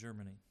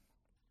Germany.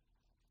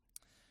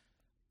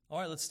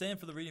 All right, let's stand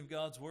for the reading of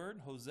God's Word.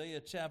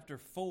 Hosea chapter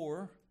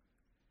 4.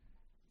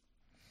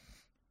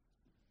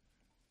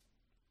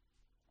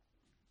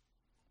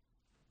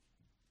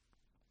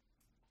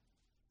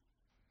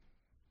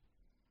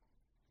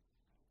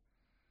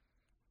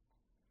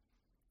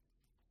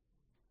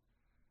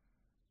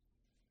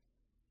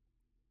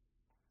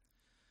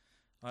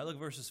 All right, look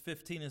at verses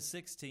 15 and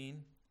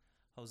 16.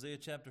 Hosea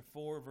chapter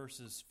 4,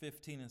 verses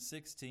 15 and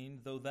 16.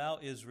 Though thou,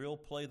 Israel,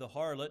 play the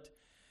harlot,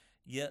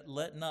 yet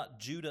let not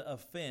Judah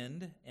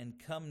offend, and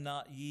come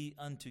not ye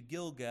unto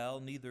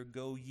Gilgal, neither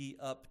go ye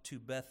up to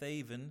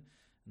Bethaven,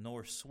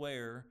 nor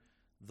swear,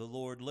 the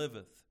Lord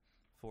liveth.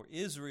 For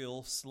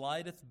Israel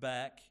slideth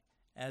back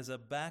as a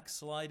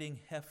backsliding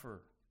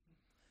heifer.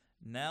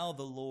 Now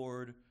the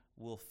Lord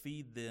will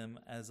feed them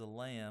as a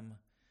lamb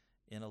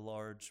in a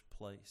large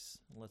place.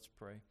 Let's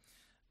pray.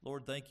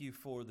 Lord, thank you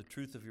for the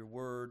truth of your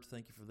word.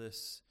 Thank you for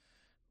this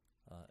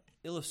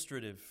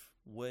illustrative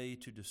way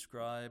to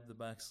describe the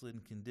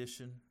backslidden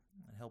condition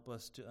and help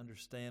us to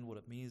understand what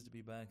it means to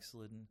be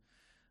backslidden,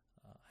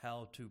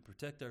 how to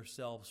protect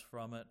ourselves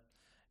from it,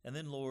 and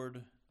then,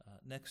 Lord,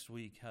 next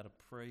week, how to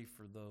pray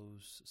for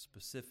those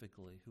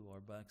specifically who are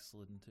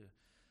backslidden to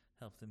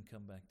help them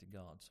come back to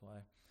God. So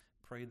I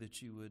pray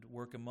that you would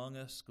work among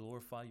us,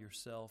 glorify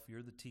yourself.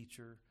 You're the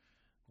teacher.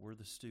 We're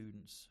the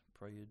students.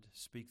 Pray you'd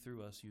speak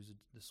through us, use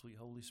the sweet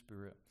Holy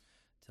Spirit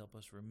to help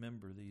us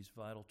remember these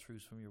vital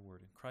truths from your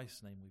word. In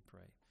Christ's name we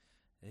pray.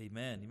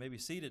 Amen. You may be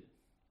seated.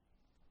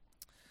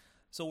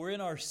 So we're in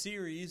our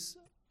series,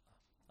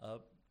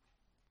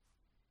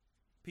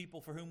 People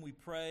for Whom We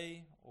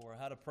Pray, or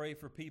How to Pray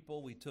for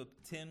People. We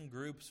took 10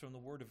 groups from the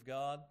Word of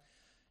God,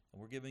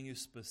 and we're giving you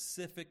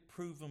specific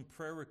proven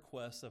prayer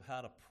requests of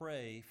how to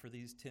pray for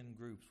these 10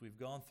 groups. We've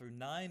gone through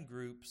 9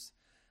 groups.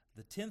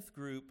 The 10th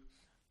group,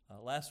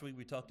 last week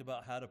we talked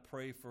about how to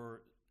pray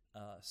for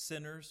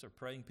sinners or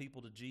praying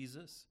people to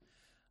Jesus.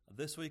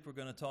 This week we're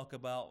going to talk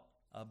about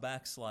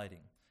backsliding,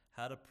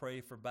 how to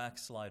pray for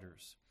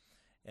backsliders.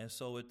 And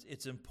so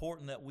it's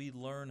important that we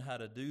learn how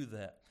to do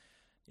that.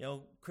 You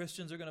know,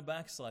 Christians are going to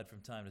backslide from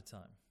time to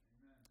time.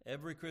 Amen.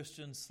 Every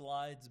Christian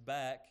slides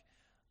back.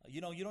 You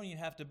don't even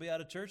have to be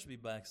out of church to be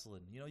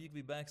backslidden. You can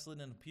be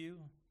backslidden in a pew.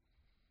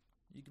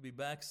 You can be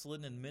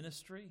backslidden in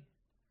ministry.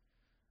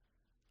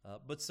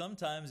 But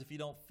sometimes if you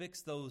don't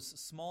fix those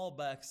small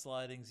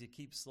backslidings, you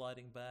keep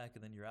sliding back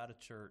and then you're out of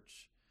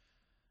church.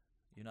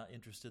 You're not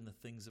interested in the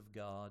things of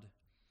God.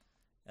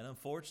 And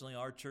unfortunately,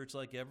 our church,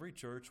 like every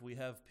church, we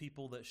have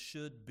people that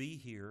should be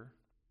here.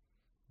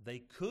 They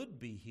could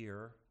be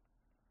here,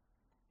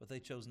 but they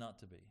chose not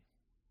to be.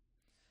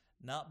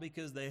 Not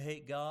because they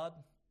hate God,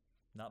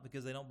 not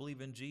because they don't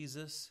believe in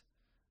Jesus,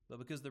 but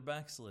because they're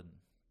backslidden.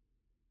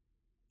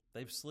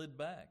 They've slid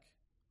back.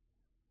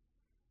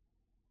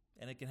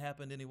 And it can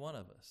happen to any one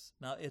of us.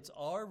 Now, it's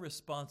our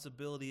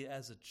responsibility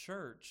as a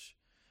church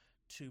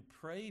to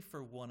pray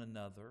for one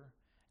another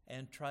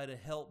and try to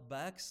help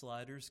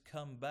backsliders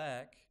come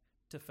back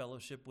to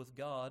fellowship with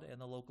God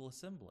and the local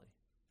assembly.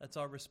 That's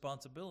our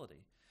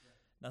responsibility.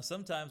 Right. Now,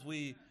 sometimes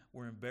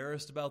we're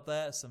embarrassed about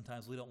that.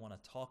 Sometimes we don't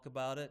want to talk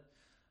about it.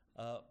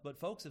 But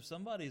folks, if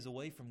somebody is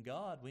away from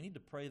God, we need to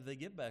pray that they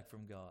get back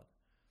from God.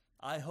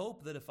 I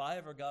hope that if I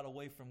ever got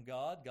away from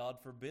God, God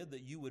forbid,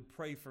 that you would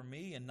pray for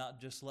me and not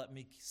just let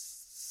me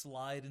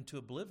slide into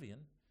oblivion.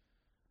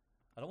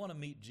 I don't want to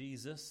meet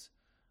Jesus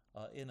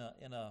in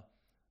a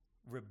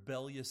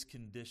rebellious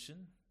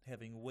condition,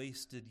 having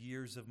wasted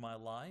years of my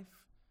life.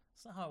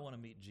 That's not how I want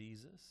to meet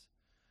Jesus.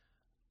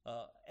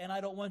 And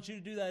I don't want you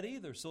to do that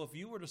either. So if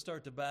you were to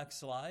start to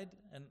backslide,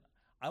 and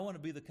I want to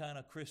be the kind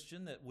of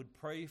Christian that would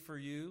pray for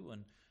you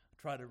and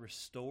try to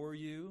restore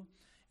you.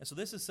 And so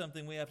this is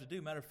something we have to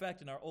do. Matter of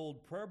fact, in our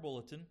old prayer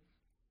bulletin,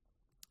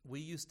 we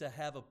used to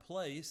have a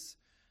place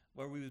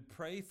where we would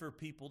pray for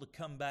people to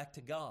come back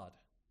to God.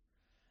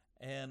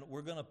 And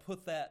we're going to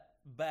put that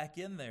back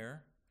in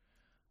there.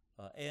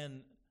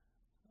 And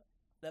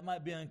that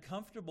might be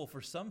uncomfortable for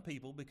some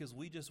people because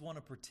we just want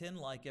to pretend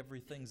like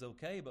everything's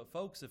okay. But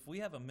folks, if we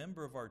have a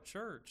member of our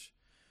church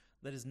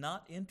that is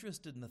not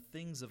interested in the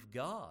things of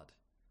God,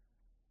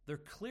 they're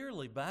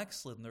clearly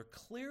backslidden. They're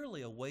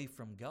clearly away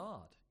from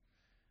God.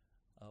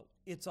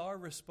 It's our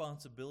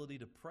responsibility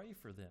to pray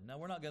for them. Now,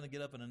 we're not going to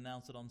get up and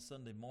announce it on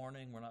Sunday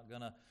morning. We're not going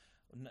to,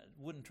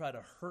 wouldn't try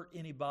to hurt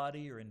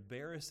anybody or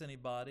embarrass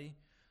anybody.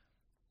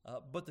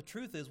 But the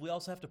truth is, we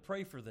also have to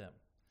pray for them.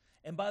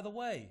 And by the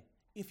way,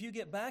 if you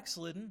get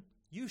backslidden,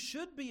 you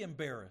should be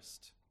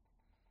embarrassed.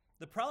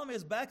 The problem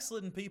is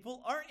backslidden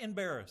people aren't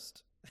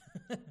embarrassed.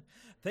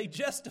 They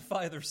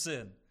justify their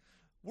sin.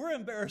 We're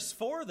embarrassed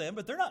for them,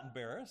 but they're not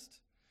embarrassed.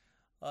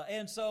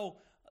 And so,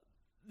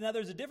 now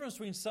there's a difference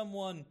between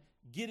someone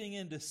getting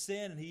into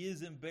sin and he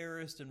is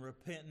embarrassed and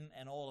repentant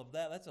and all of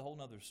that. That's a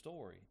whole other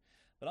story.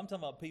 But I'm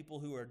talking about people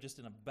who are just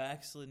in a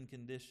backslidden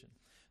condition.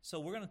 So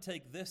we're going to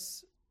take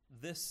this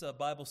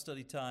Bible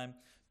study time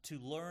to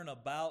learn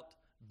about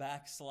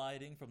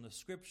backsliding from the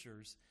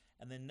Scriptures.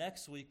 And then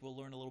next week we'll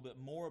learn a little bit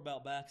more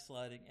about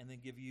backsliding and then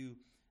give you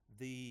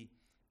the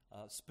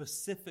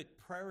specific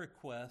prayer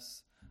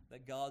requests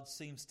that God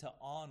seems to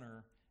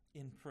honor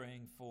in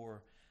praying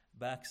for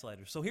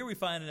backsliders. So here we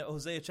find in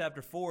Hosea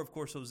chapter 4, of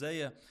course,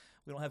 Hosea,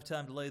 we don't have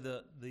time to lay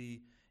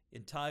the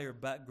entire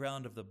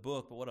background of the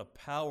book, but what a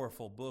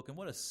powerful book and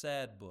what a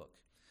sad book.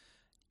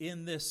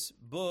 In this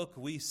book,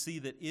 we see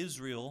that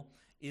Israel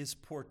is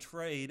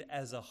portrayed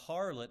as a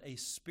harlot, a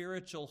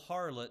spiritual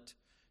harlot,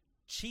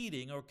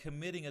 cheating or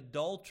committing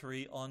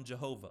adultery on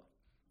Jehovah.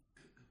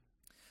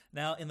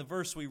 Now, in the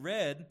verse we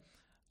read,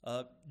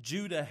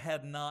 Judah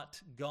had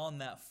not gone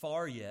that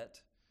far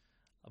yet,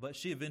 but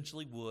she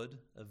eventually would.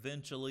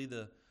 Eventually,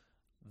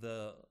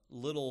 the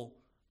little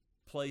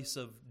place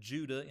of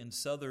Judah in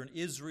southern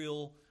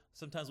Israel,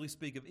 sometimes we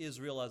speak of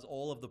Israel as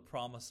all of the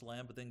promised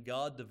land, but then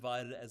God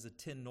divided it as the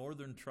 10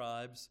 northern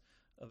tribes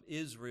of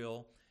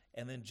Israel,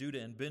 and then Judah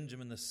and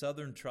Benjamin, the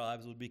southern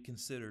tribes, would be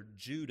considered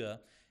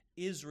Judah.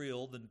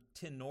 Israel, the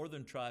 10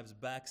 northern tribes,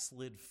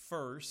 backslid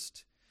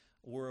first,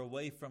 were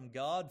away from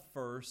God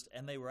first,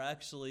 and they were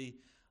actually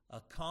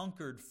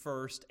conquered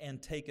first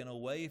and taken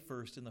away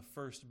first in the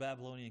first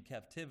Babylonian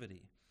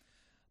captivity.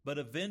 But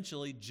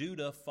eventually,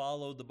 Judah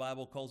followed, the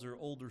Bible calls her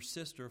older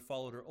sister,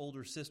 followed her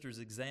older sister's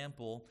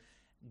example,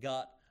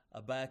 got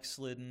a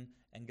backslidden,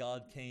 and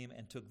God came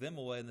and took them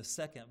away in the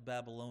second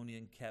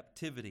Babylonian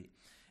captivity.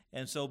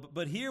 And so,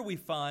 but here we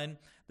find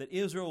that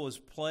Israel was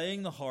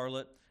playing the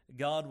harlot.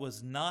 God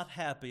was not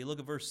happy. Look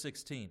at verse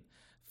 16.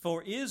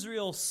 For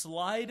Israel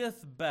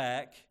slideth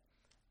back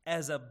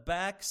as a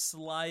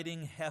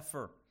backsliding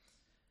heifer.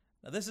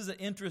 Now, this is an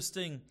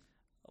interesting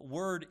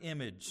word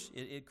image.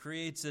 It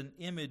creates an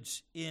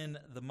image in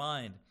the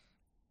mind.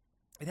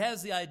 It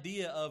has the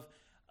idea of,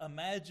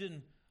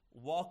 imagine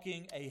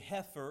walking a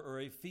heifer or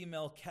a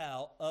female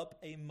cow up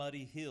a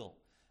muddy hill.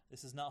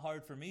 This is not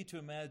hard for me to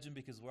imagine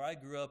because where I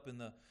grew up in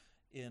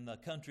the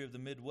country of the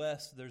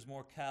Midwest, there's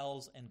more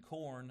cows and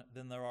corn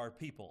than there are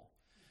people,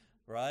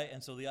 right?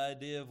 And so the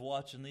idea of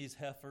watching these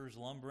heifers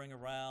lumbering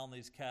around,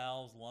 these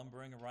cows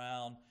lumbering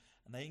around,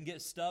 and they can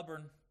get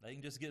stubborn. They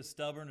can just get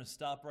stubborn and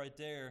stop right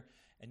there.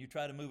 And you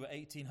try to move an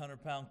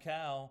 1,800-pound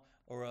cow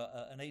or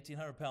an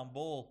 1,800-pound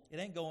bull, it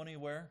ain't going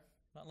anywhere,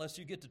 not unless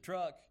you get the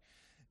truck.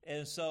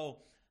 And so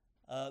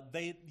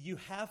you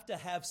have to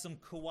have some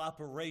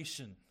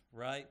cooperation,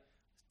 right,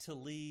 to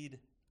lead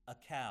a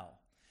cow.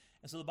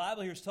 And so the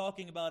Bible here is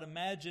talking about,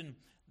 imagine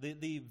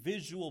the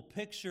visual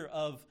picture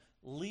of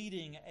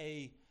leading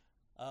a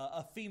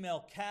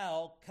female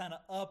cow kind of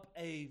up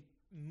a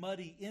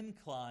muddy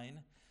incline,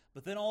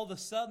 but then all of a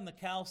sudden the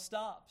cow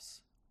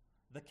stops.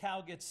 The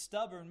cow gets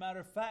stubborn. Matter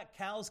of fact,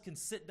 cows can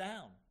sit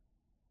down.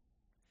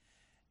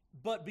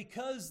 But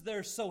because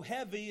they're so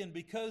heavy and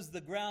because the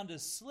ground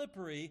is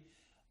slippery,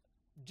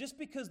 just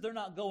because they're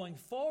not going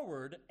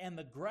forward and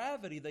the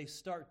gravity, they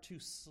start to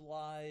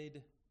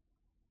slide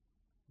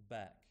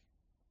back.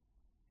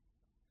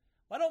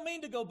 I don't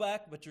mean to go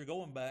back, but you're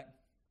going back.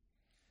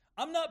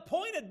 I'm not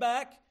pointed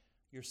back,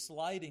 you're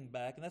sliding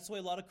back. And that's the way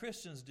a lot of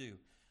Christians do.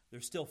 They're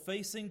still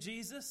facing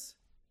Jesus,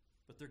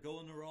 but they're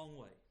going the wrong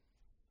way.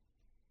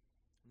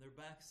 And they're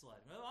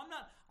backsliding. No,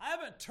 I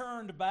haven't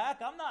turned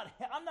back. I'm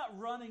not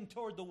running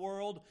toward the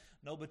world.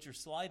 No, but you're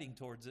sliding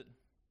towards it.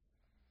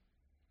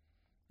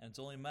 And it's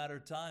only a matter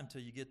of time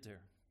till you get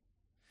there.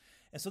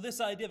 And so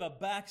this idea of a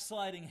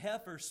backsliding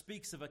heifer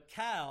speaks of a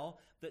cow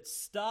that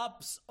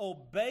stops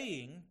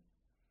obeying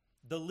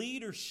the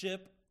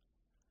leadership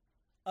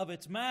of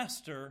its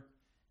master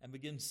and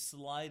begins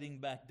sliding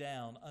back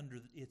down under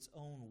its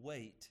own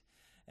weight.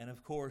 And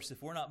of course,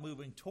 if we're not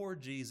moving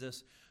toward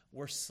Jesus,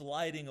 we're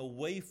sliding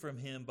away from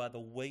Him by the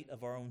weight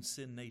of our own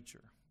sin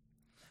nature.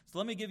 So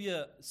let me give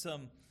you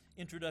some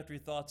introductory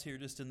thoughts here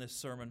just in this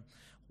sermon.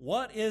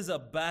 What is a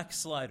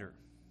backslider?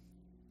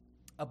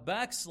 A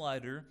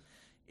backslider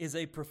is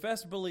a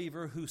professed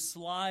believer who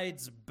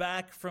slides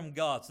back from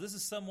God. So this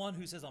is someone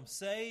who says, I'm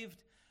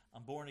saved,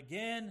 I'm born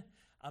again,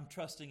 I'm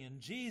trusting in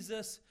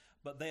Jesus,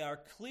 but they are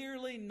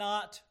clearly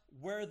not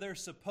where they're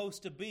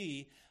supposed to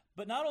be.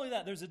 But not only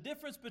that, there's a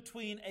difference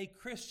between a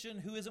Christian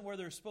who isn't where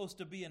they're supposed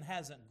to be and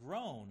hasn't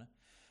grown.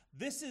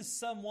 This is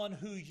someone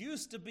who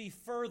used to be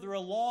further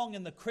along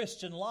in the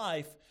Christian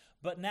life,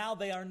 but now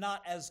they are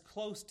not as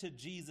close to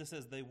Jesus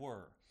as they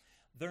were.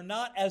 They're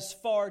not as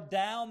far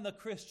down the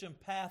Christian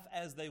path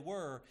as they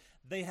were.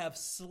 They have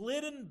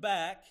slidden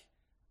back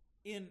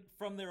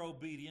from their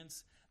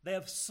obedience. They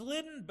have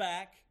slidden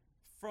back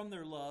from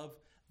their love.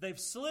 They've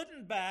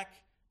slidden back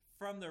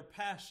from their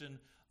passion.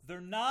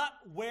 They're not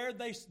where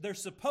they're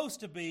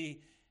supposed to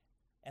be,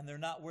 and they're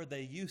not where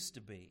they used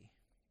to be.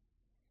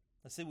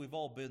 Let's see, we've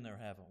all been there,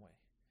 haven't we?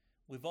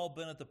 We've all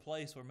been at the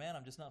place where, man,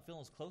 I'm just not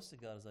feeling as close to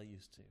God as I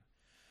used to.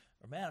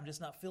 Or, man, I'm just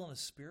not feeling as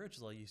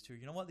spiritual as I used to. Or,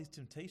 you know what? These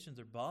temptations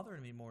are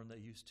bothering me more than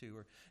they used to.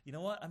 Or, you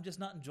know what? I'm just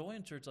not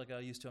enjoying church like I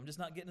used to. I'm just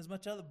not getting as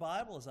much out of the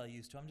Bible as I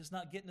used to. I'm just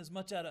not getting as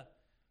much out of...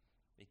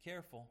 Be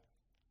careful.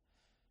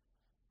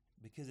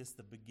 Because it's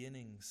the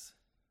beginnings.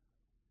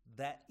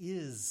 That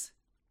is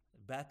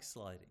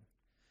backsliding.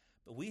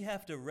 But we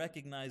have to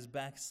recognize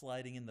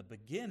backsliding in the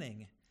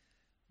beginning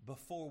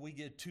before we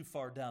get too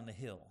far down the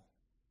hill.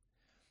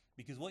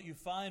 Because what you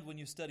find when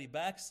you study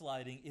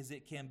backsliding is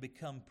it can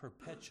become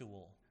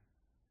perpetual.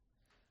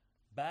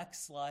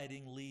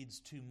 Backsliding leads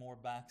to more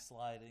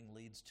backsliding,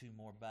 leads to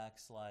more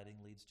backsliding,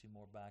 leads to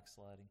more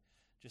backsliding.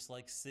 Just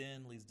like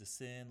sin leads to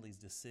sin, leads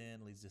to sin,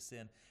 leads to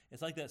sin.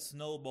 It's like that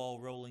snowball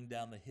rolling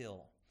down the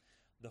hill.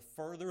 The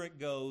further it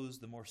goes,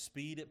 the more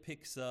speed it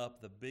picks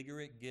up, the bigger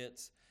it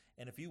gets.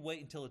 And if you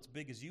wait until it's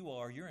big as you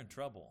are, you're in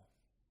trouble.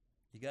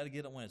 You got to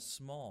get it when it's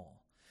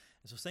small.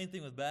 And so same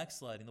thing with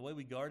backsliding. The way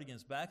we guard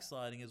against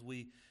backsliding is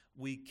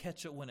we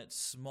catch it when it's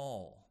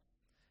small.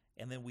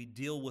 And then we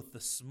deal with the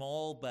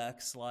small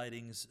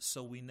backslidings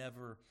so we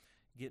never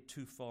get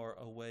too far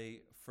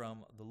away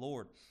from the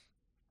Lord.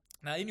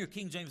 Now, in your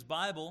King James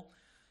Bible,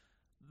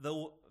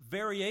 the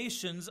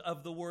variations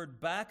of the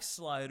word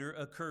backslider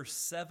occur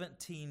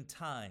 17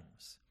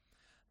 times.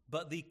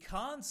 But the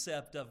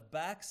concept of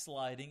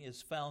backsliding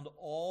is found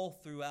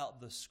all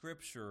throughout the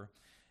Scripture,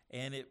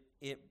 and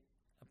it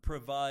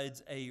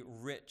provides a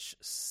rich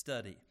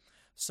study.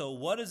 So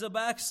what is a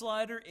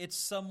backslider?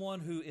 It's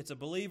a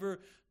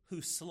believer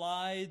who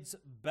slides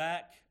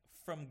back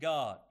from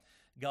God.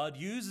 God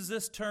uses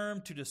this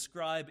term to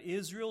describe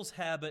Israel's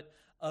habit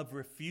of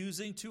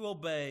refusing to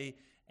obey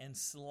and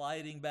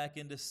sliding back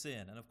into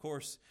sin. And of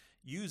course,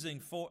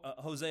 using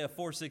Hosea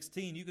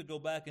 4:16, you could go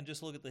back and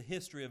just look at the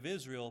history of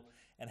Israel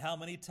and how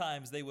many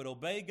times they would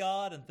obey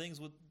God and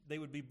they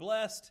would be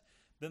blessed.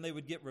 Then they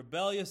would get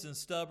rebellious and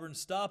stubborn,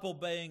 stop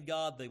obeying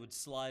God. They would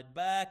slide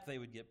back. They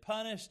would get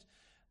punished.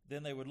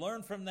 Then they would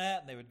learn from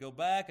that and they would go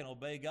back and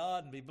obey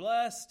God and be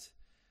blessed.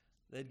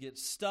 They'd get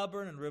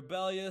stubborn and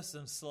rebellious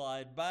and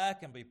slide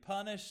back and be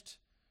punished.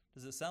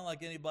 Does it sound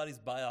like anybody's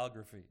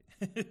biography?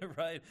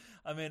 Right?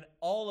 I mean,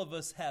 all of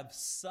us have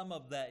some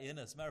of that in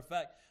us. Matter of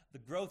fact, the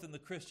growth in the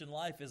Christian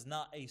life is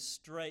not a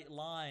straight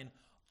line.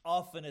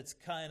 Often it's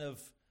kind of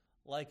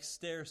like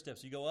stair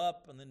steps. You go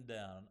up and then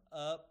down,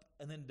 up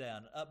and then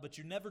down, up, but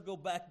you never go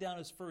back down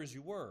as far as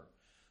you were.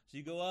 So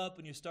you go up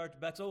and you start to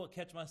back, so I'll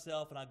catch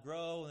myself, and I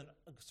grow and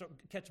start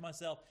catch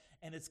myself,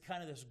 and it's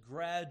kind of this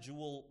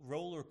gradual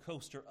roller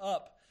coaster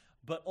up,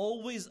 but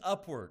always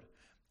upward.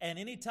 And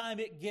anytime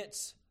it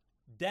gets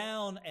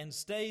down and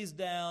stays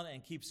down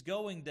and keeps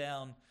going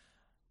down,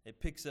 it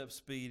picks up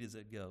speed as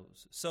it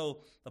goes.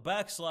 So the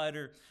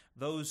backslider,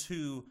 those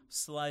who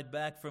slide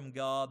back from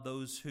God,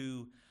 those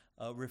who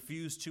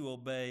refuse to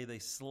obey, they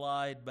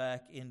slide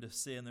back into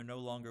sin. They're no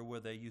longer where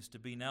they used to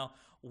be. Now,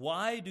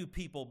 why do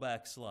people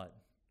backslide?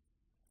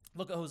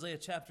 Look at Hosea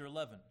chapter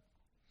 11.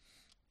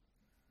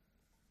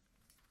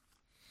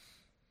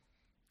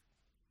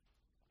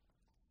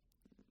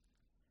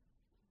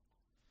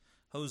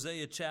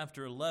 Hosea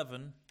chapter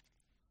 11.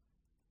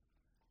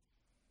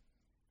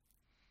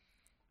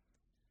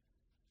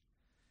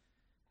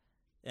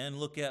 And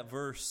look at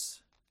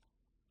verse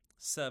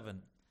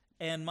 7.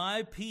 And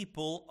my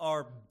people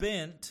are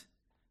bent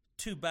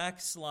to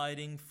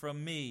backsliding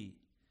from me.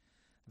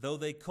 Though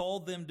they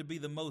called them to be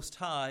the Most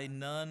High,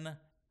 none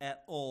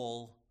at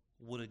all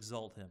would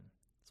exalt him.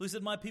 So he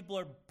said, my people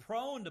are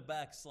prone to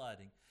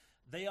backsliding.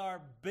 They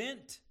are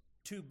bent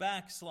to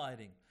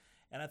backsliding.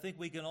 And I think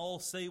we can all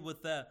say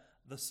with the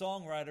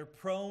songwriter,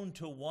 prone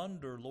to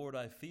wander, Lord,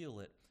 I feel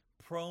it.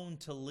 Prone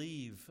to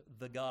leave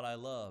the God I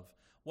love.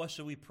 What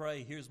shall we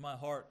pray? Here's my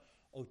heart.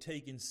 Oh,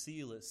 take and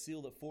seal it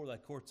for thy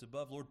courts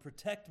above. Lord,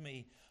 protect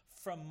me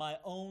from my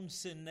own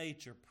sin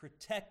nature.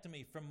 Protect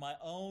me from my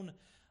own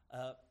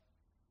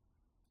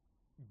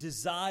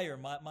desire,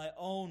 my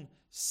own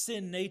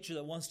sin nature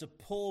that wants to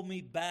pull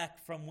me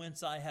back from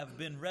whence I have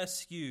been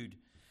rescued.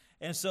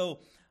 And so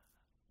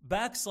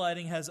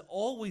backsliding has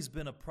always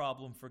been a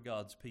problem for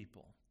God's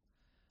people.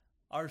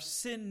 Our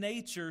sin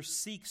nature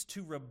seeks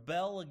to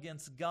rebel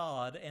against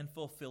God and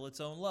fulfill its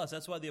own lust.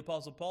 That's why the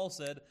Apostle Paul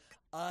said,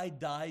 I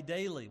die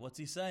daily. What's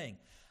he saying?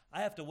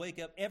 I have to wake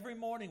up every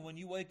morning. When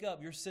you wake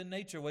up, your sin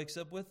nature wakes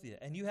up with you.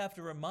 And you have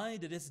to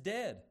remind it it's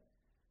dead.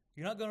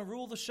 You're not going to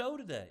rule the show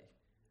today.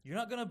 You're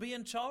not going to be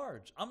in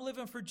charge. I'm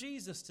living for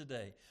Jesus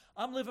today.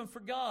 I'm living for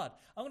God.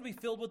 I'm going to be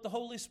filled with the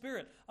Holy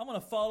Spirit. I'm going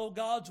to follow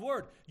God's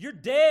word. You're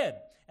dead.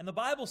 And the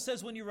Bible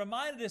says when you're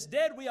reminded it's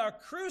dead, we are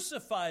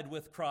crucified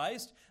with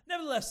Christ.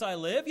 Nevertheless I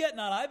live, yet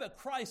not I, but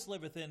Christ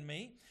liveth in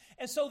me.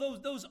 And so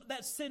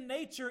that sin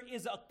nature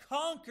is a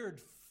conquered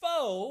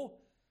foe,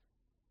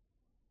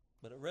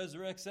 but it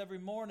resurrects every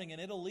morning, and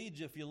it'll lead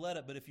you if you let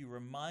it. But if you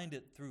remind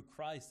it through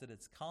Christ that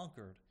it's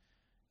conquered,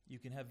 you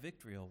can have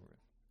victory over it.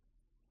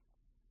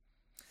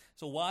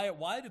 So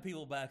why do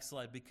people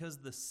backslide? Because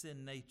of the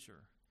sin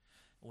nature.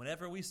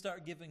 Whenever we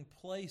start giving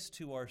place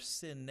to our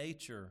sin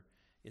nature,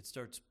 it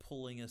starts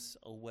pulling us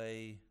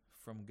away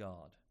from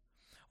God.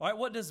 All right,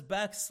 what does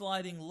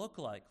backsliding look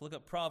like? Look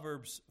at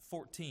Proverbs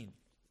 14.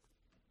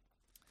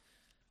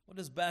 What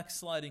does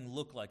backsliding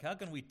look like? How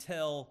can we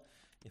tell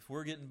if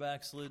we're getting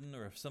backslidden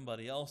or if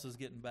somebody else is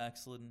getting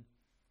backslidden?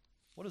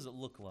 What does it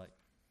look like?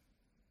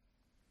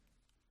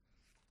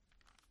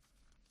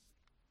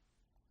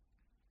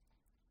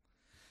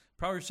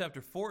 Proverbs chapter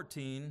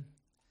 14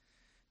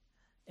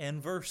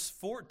 and verse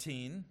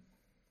 14.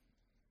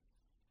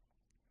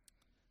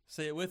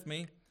 Say it with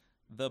me.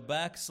 The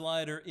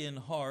backslider in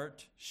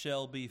heart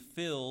shall be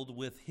filled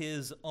with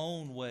his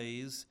own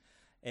ways,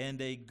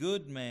 and a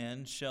good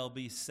man shall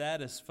be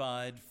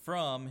satisfied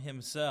from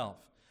himself.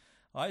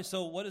 All right,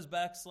 so what does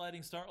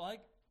backsliding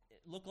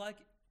look like?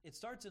 It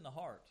starts in the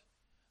heart.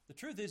 The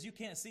truth is, you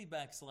can't see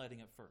backsliding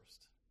at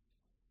first.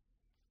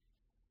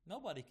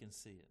 Nobody can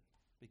see it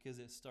because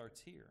it starts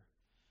here.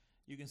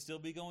 You can still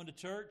be going to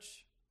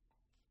church,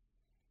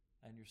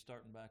 and you're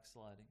starting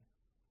backsliding.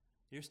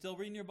 You're still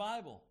reading your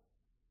Bible,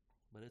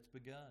 but it's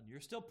begun.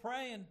 You're still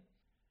praying.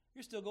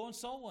 You're still going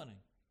soul winning.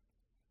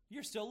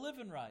 You're still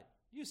living right.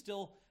 You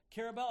still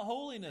care about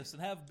holiness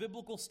and have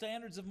biblical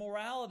standards of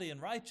morality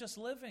and righteous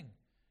living.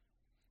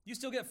 You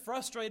still get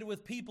frustrated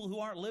with people who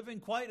aren't living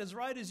quite as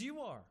right as you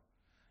are.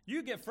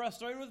 You get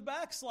frustrated with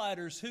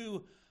backsliders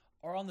who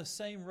are on the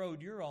same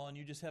road you're on.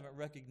 You just haven't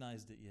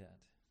recognized it yet.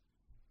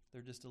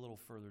 They're just a little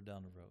further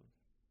down the road.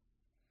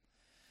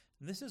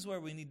 And this is where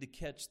we need to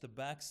catch the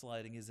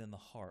backsliding is in the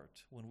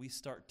heart. When we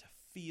start to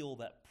feel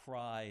that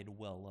pride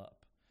well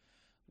up.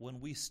 When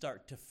we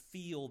start to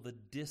feel the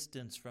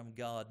distance from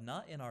God,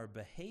 not in our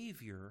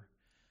behavior,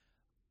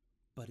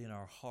 but in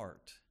our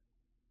heart.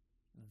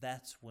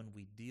 That's when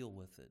we deal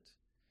with it.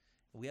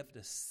 We have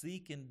to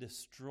seek and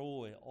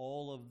destroy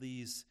all of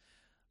these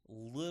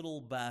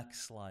little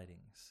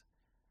backslidings.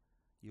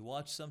 You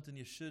watch something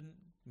you shouldn't,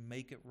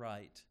 make it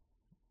right.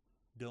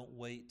 Don't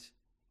wait.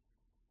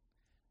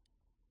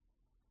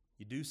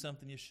 You do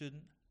something you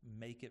shouldn't,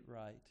 make it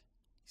right.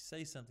 You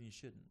say something you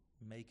shouldn't,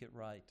 make it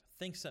right.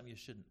 Think something you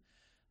shouldn't,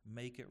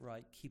 make it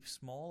right. Keep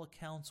small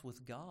accounts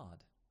with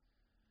God,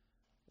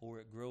 or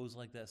it grows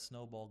like that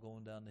snowball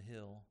going down the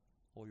hill,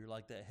 or you're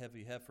like that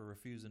heavy heifer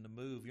refusing to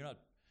move. You're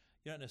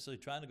not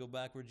necessarily trying to go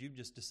backwards. You've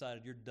just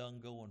decided you're done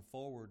going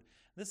forward.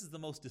 This is the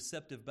most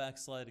deceptive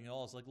backsliding of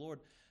all. It's like, Lord,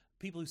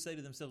 people who say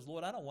to themselves,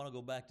 Lord, I don't want to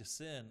go back to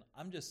sin.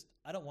 I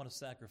don't want to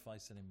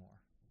sacrifice anymore.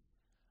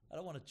 I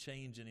don't want to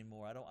change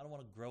anymore. I don't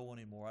want to grow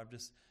anymore.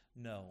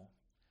 No.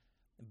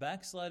 And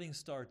backsliding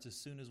starts as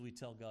soon as we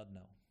tell God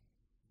no.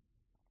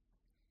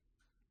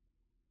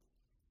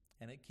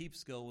 And it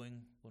keeps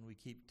going when we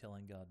keep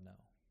telling God no.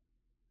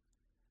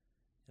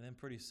 And then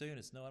pretty soon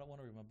it's, no, I don't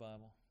want to read my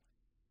Bible.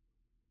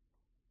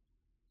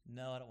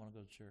 No, I don't want to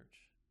go to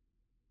church.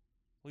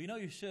 Well,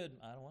 you should.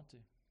 I don't want to.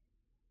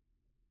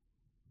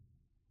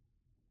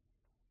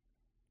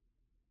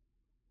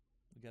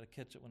 We've got to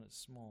catch it when it's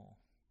small.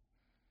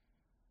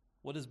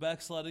 What does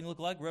backsliding look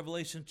like?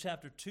 Revelation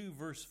chapter 2,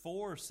 verse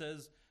 4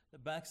 says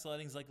that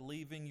backsliding is like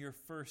leaving your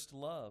first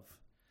love.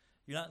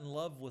 You're not in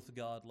love with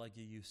God like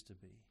you used to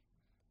be.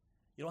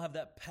 You don't have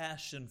that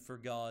passion for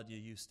God you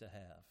used to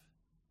have.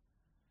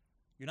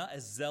 You're not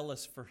as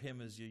zealous for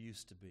Him as you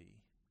used to be.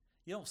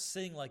 You don't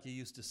sing like you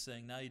used to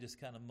sing. Now you just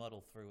kind of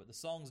muddle through it. The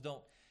songs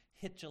don't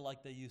hit you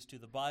like they used to.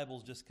 The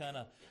Bible's just kind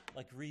of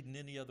like reading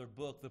any other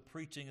book. The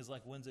preaching is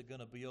like, when's it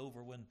going to be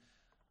over? When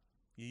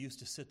you used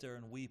to sit there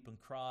and weep and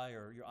cry,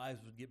 or your eyes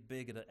would get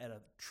big at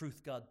a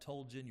truth God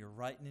told you, and you're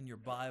writing in your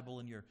Bible,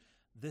 and you're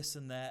this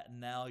and that, and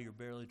now you're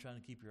barely trying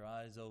to keep your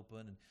eyes open.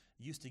 And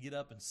you used to get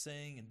up and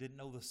sing and didn't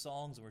know the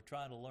songs and were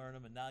trying to learn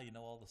them, and now you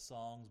know all the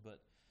songs, but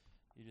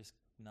you're just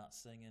not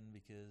singing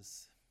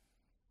because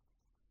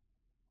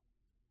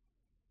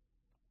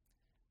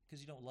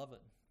you don't love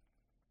it.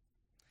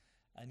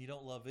 And you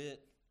don't love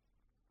it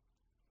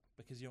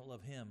because you don't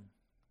love Him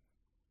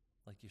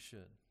like you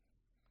should.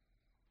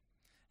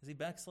 See,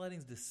 backsliding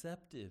is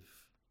deceptive.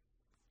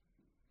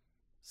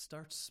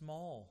 Start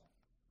small.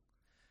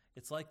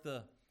 It's like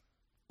the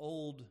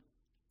old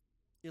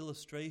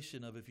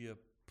illustration of if you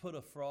put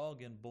a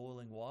frog in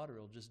boiling water,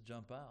 it'll just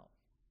jump out.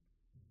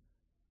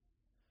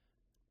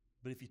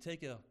 But if you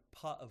take a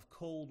pot of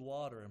cold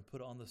water and put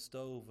it on the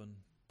stove and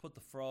put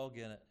the frog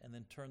in it and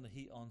then turn the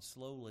heat on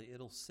slowly,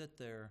 it'll sit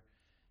there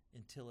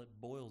until it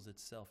boils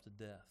itself to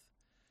death.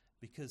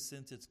 Because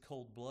since it's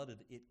cold-blooded,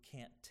 it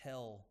can't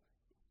tell.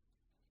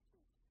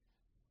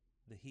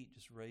 The heat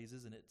just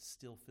raises and it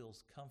still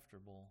feels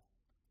comfortable.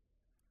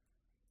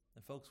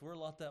 And folks, we're a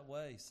lot that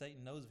way.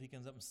 Satan knows if he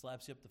comes up and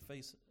slaps you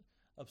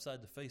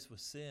upside the face with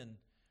sin,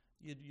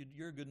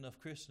 you're a good enough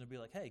Christian to be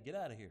like, hey, get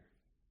out of here.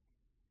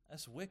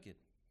 That's wicked.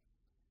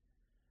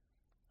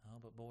 Oh,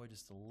 but boy,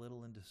 just a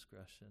little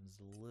indiscretions,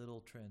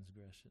 little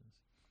transgressions.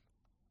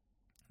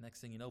 Next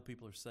thing you know,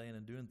 people are saying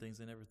and doing things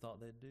they never thought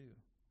they'd do.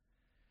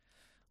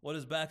 What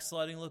does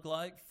backsliding look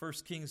like? 1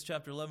 Kings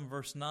chapter 11,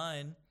 verse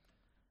 9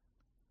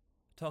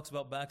 talks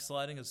about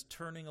backsliding as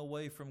turning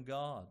away from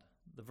God.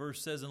 The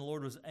verse says, and the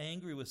Lord was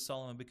angry with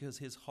Solomon because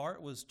his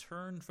heart was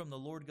turned from the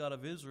Lord God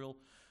of Israel,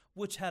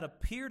 which had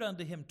appeared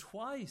unto him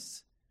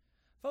twice.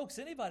 Folks,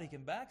 anybody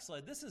can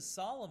backslide. This is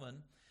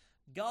Solomon.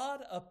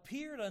 God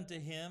appeared unto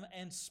him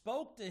and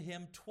spoke to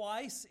him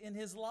twice in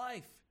his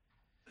life.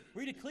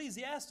 Read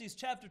Ecclesiastes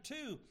chapter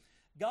 2.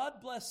 God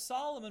blessed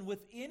Solomon with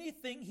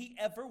anything he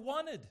ever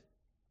wanted.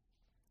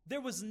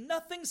 There was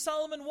nothing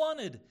Solomon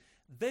wanted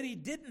that he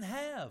didn't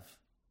have.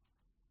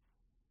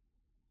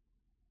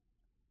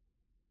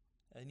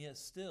 And yet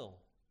still,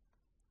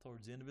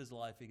 towards the end of his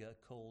life, he got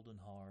cold and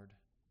hard,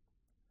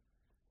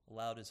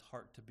 allowed his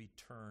heart to be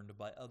turned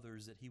by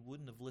others that he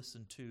wouldn't have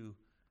listened to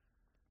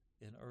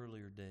in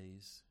earlier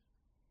days.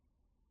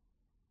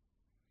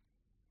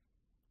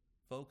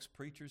 Folks,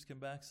 preachers can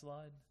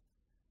backslide.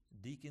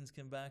 Deacons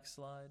can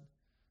backslide.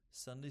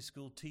 Sunday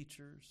school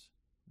teachers,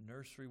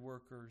 nursery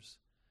workers,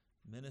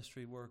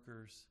 ministry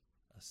workers,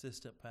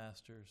 assistant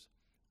pastors,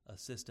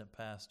 assistant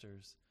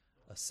pastors,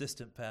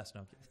 assistant pastor.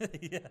 No,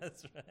 yeah,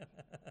 that's right.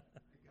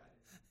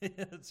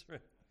 Yeah, that's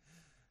right.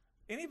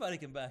 Anybody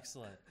can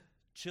backslide.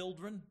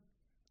 Children,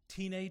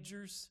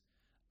 teenagers,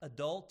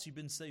 adults, you've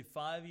been saved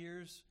 5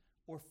 years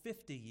or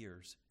 50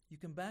 years. You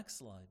can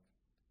backslide.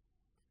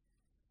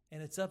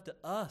 And it's up to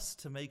us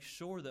to make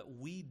sure that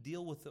we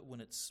deal with it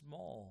when it's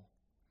small.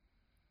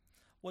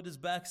 What does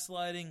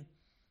backsliding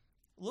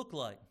look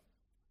like?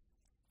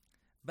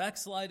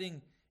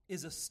 Backsliding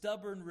is a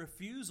stubborn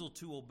refusal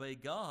to obey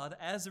God.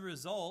 As a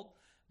result,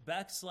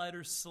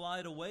 backsliders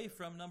slide away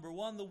from, number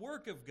one, the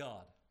work of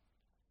God.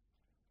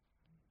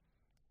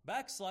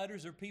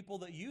 Backsliders are people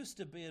that used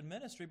to be in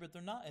ministry, but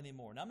they're not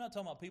anymore. Now, I'm not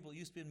talking about people that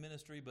used to be in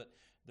ministry, but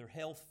their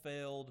health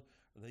failed,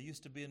 or they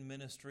used to be in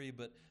ministry,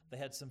 but they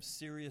had some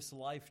serious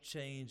life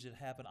change that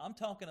happened. I'm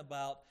talking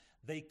about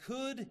they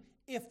could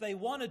if they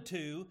wanted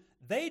to,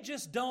 they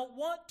just don't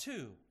want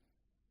to.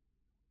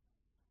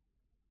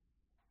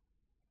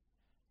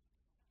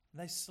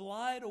 They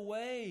slide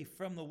away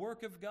from the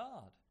work of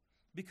God.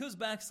 Because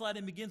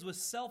backsliding begins with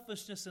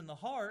selfishness in the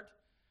heart,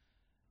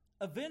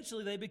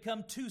 eventually they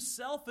become too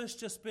selfish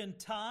to spend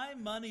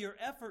time, money, or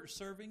effort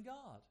serving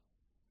God.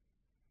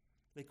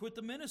 They quit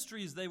the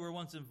ministries they were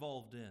once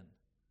involved in.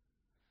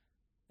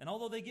 And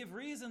although they give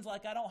reasons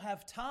like, I don't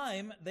have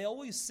time, they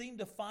always seem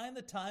to find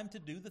the time to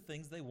do the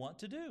things they want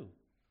to do.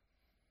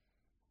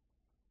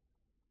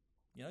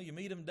 You know, you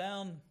meet them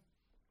down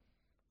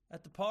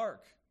at the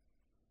park.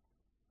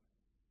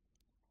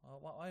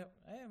 Oh, hey,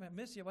 I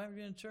miss you. Why haven't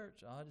you been in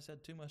church? Oh, I just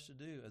had too much to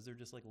do, as they're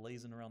just like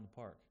lazing around the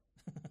park.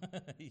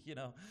 You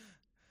know.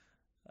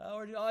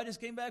 Oh, I just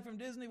came back from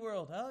Disney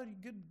World. Oh, you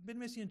good? Been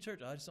missing you in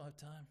church. Oh, I just don't have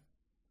time.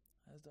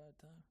 I just don't have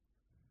time.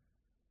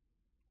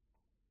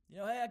 You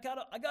know, hey, I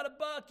got a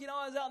buck. You know,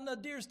 I was out in the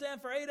deer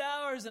stand for 8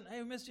 hours, and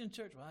hey, we missed you in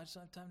church. Well, I just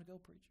don't have time to go,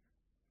 preacher.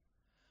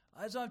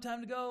 I just don't have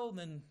time to go. And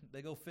then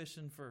they go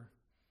fishing for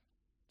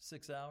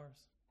 6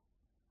 hours.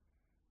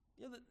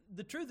 You know,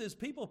 the truth is,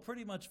 people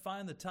pretty much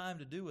find the time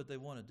to do what they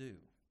want to do.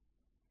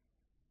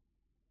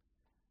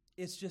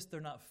 It's just they're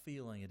not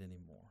feeling it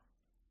anymore.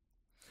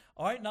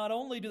 All right, not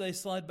only do they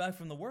slide back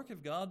from the work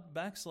of God,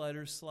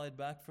 backsliders slide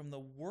back from the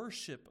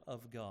worship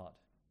of God.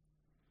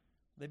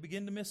 They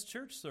begin to miss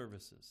church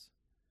services.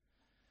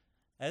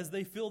 As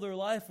they fill their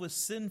life with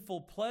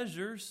sinful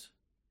pleasures,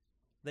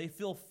 they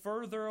feel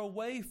further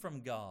away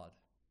from God.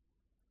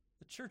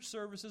 The church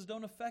services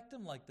don't affect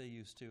them like they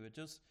used to. It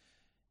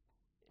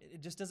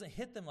just doesn't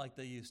hit them like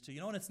they used to. You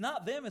know, and it's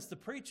not them, it's the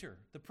preacher.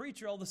 The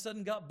preacher all of a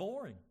sudden got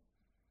boring.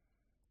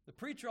 The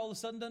preacher all of a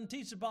sudden doesn't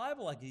teach the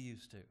Bible like he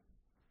used to.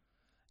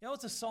 You know,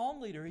 it's a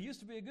song leader. He used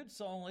to be a good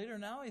song leader.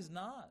 Now he's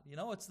not. You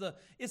know, it's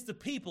the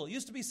people. It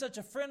used to be such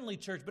a friendly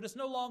church, but it's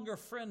no longer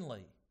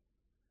friendly.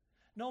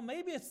 No,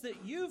 maybe it's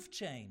that you've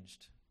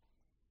changed.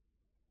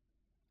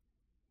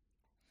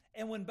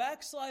 And when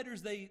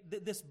backsliders,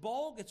 this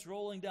ball gets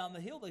rolling down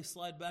the hill, they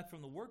slide back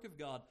from the work of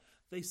God.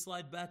 They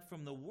slide back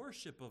from the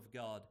worship of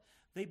God.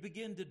 They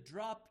begin to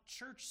drop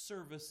church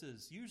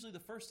services. Usually the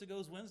first to go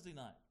is Wednesday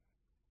night.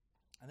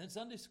 And then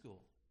Sunday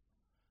school.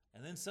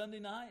 And then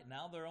Sunday night.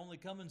 Now they're only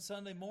coming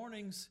Sunday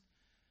mornings.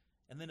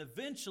 And then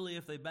eventually,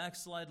 if they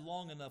backslide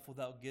long enough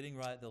without getting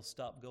right, they'll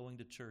stop going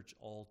to church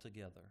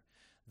altogether.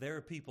 There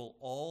are people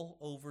all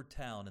over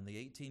town in the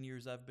 18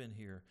 years I've been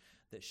here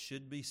that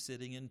should be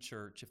sitting in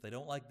church. If they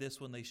don't like this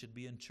one, they should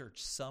be in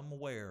church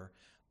somewhere.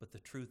 But the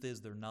truth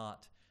is they're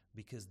not,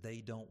 because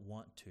they don't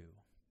want to.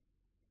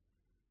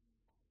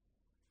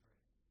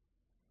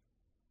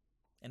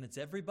 And it's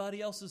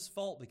everybody else's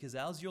fault, because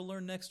as you'll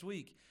learn next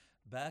week,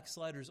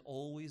 backsliders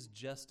always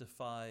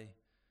justify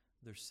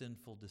their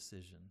sinful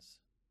decisions.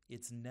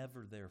 It's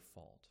never their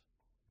fault.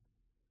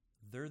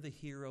 They're the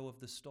hero of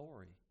the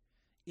story.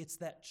 It's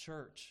that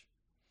church.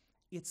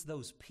 It's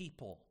those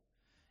people.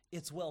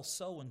 It's, well,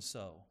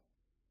 so-and-so.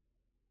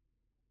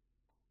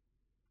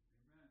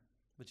 Amen.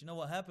 But you know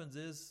what happens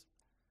is,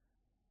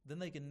 then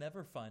they can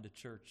never find a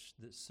church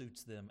that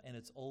suits them, and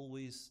it's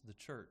always the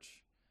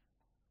church.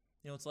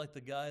 You know, it's like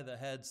the guy that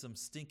had some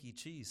stinky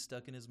cheese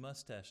stuck in his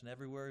mustache, and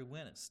everywhere he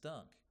went, it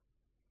stunk.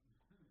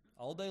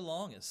 All day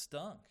long, it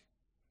stunk.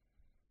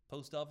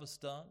 Post office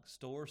stunk,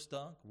 store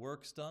stunk,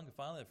 work stunk. And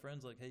finally, a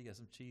friend's like, hey, you got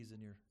some cheese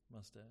in your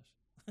mustache.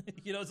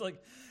 You know, it's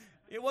like,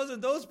 it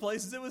wasn't those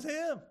places, it was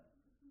him.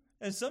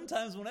 And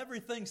sometimes when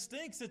everything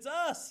stinks, it's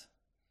us.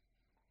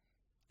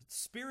 It's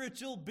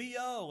spiritual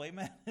BO,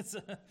 amen? It's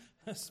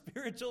a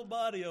spiritual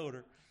body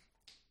odor.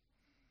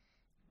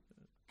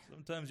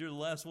 Sometimes you're the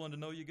last one to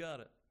know you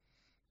got it.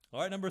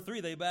 All right, number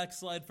 3, they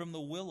backslide from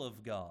the will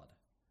of God.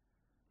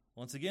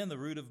 Once again, the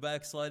root of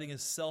backsliding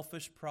is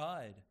selfish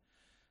pride.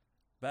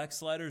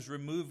 Backsliders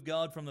remove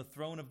God from the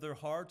throne of their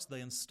hearts.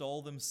 They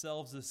install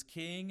themselves as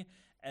king,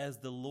 as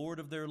the Lord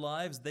of their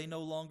lives, they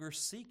no longer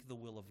seek the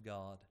will of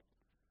God.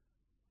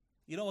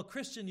 You know, a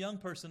Christian young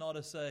person ought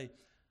to say,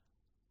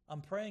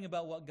 I'm praying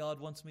about what God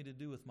wants me to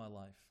do with my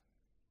life.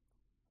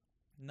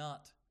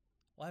 Not,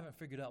 well, I haven't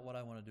figured out what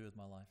I want to do with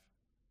my life.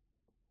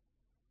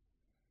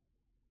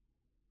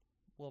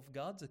 Well, if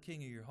God's the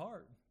king of your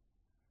heart,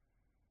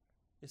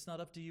 it's not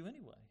up to you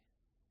anyway.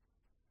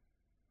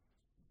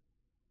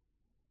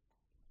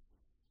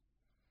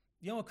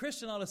 You know, a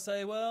Christian ought to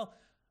say, well,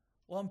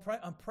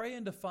 I'm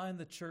praying to find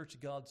the church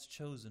God's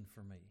chosen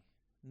for me.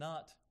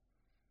 Not,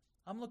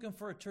 I'm looking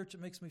for a church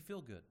that makes me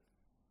feel good.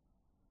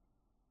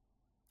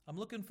 I'm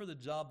looking for the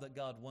job that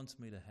God wants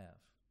me to have.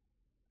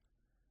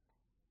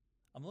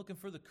 I'm looking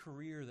for the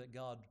career that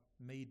God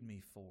made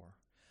me for.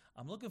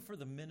 I'm looking for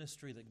the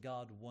ministry that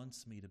God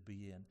wants me to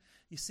be in.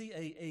 You see,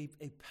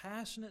 a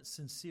passionate,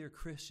 sincere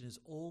Christian is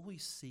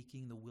always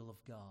seeking the will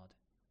of God.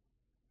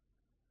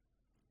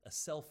 A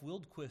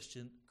self-willed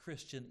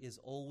Christian is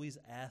always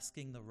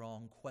asking the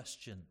wrong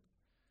question.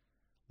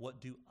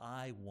 What do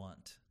I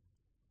want?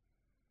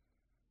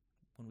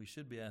 When we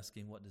should be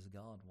asking, what does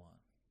God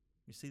want?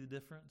 You see the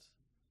difference?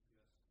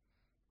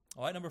 Yes.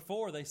 All right, number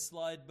 4, they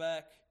slide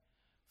back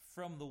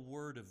from the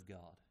Word of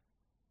God.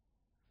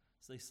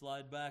 So they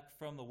slide back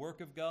from the work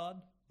of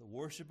God, the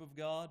worship of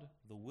God,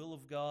 the will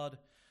of God,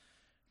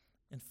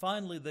 and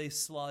finally they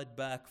slide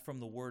back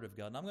from the Word of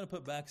God. And I'm going to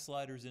put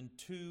backsliders in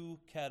 2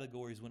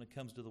 categories when it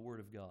comes to the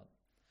Word of God.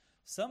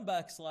 Some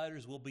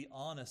backsliders will be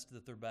honest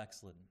that they're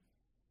backslidden.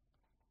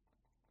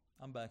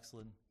 I'm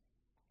backslidden.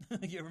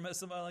 You ever met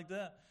somebody like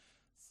that?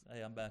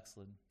 Hey, I'm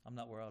backslidden. I'm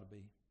not where I ought to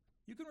be.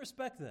 You can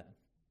respect that.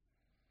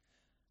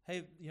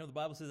 Hey, you know, the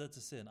Bible says that's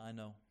a sin. I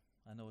know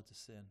it's a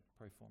sin.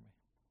 Pray for me.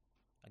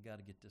 I got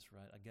to get this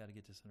right. I got to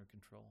get this under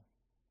control.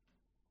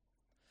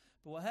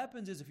 But what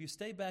happens is if you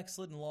stay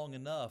backslidden long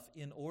enough,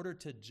 in order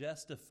to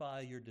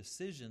justify your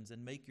decisions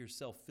and make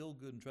yourself feel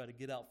good and try to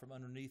get out from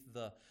underneath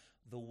the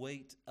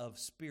weight of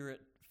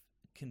spirit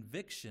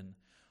conviction,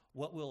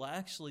 what we'll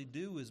actually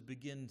do is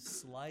begin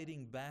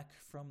sliding back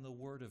from the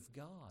Word of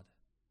God.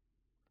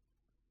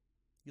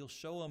 You'll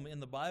show them in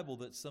the Bible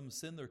that some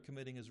sin they're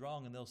committing is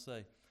wrong, and they'll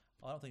say,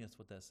 oh, I don't think that's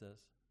what that says.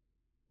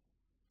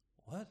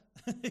 What?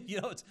 You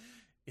know,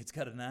 it's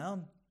got a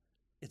noun.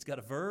 It's got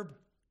a verb.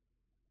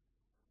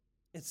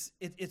 It's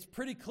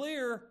pretty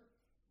clear.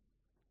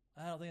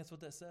 I don't think that's what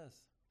that says.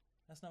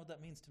 That's not what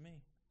that means to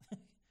me.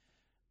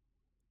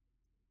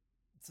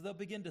 So they'll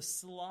begin to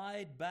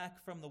slide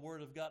back from the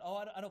Word of God.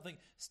 Oh, I don't think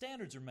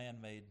standards are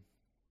man-made.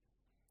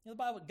 You know, the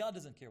Bible, God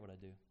doesn't care what I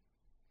do.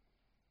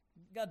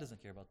 God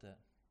doesn't care about that.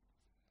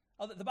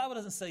 Oh, the Bible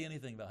doesn't say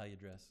anything about how you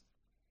dress.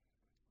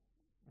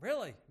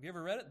 Really? Have you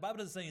ever read it? The Bible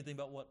doesn't say anything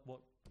about what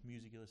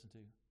music you listen to.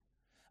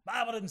 The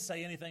Bible doesn't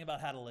say anything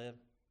about how to live.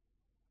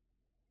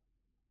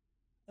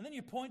 And then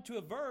you point to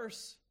a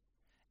verse,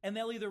 and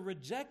they'll either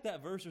reject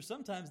that verse, or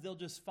sometimes they'll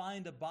just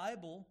find a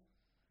Bible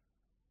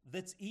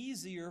that's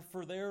easier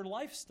for their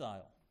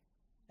lifestyle.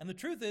 And the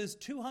truth is,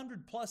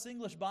 200 plus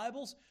English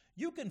Bibles,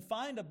 you can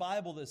find a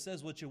Bible that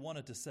says what you want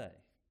it to say.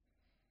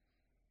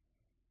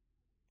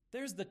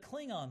 There's the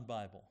Klingon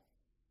Bible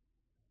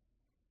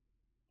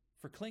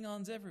for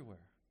Klingons everywhere.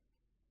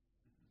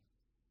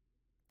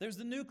 There's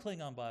the New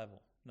Klingon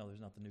Bible. No,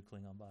 there's not the New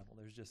Klingon Bible.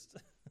 There's just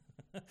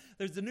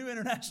there's the New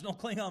International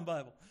Klingon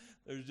Bible.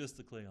 There's just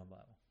the Klingon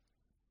Bible.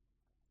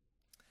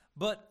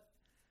 But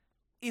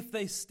if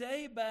they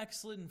stay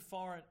backslidden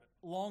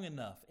long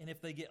enough, and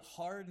if they get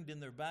hardened in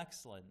their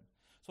backsliding,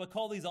 so I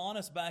call these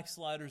honest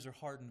backsliders or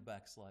hardened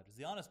backsliders.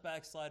 The honest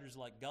backsliders are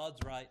like, God's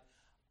right,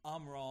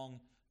 I'm wrong,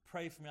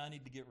 pray for me, I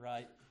need to get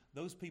right.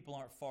 Those people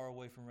aren't far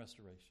away from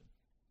restoration.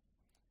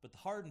 But the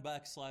hardened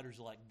backsliders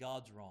are like,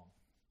 God's wrong.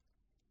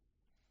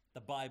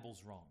 The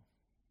Bible's wrong.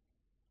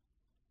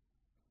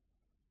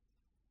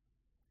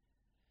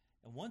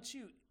 And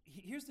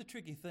here's the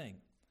tricky thing.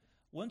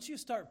 Once you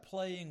start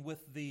playing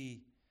with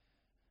the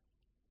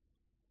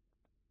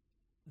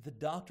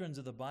doctrines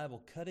of the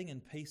Bible, cutting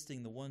and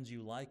pasting the ones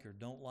you like or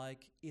don't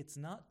like, it's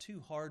not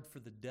too hard for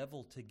the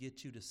devil to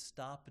get you to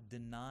stop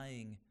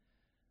denying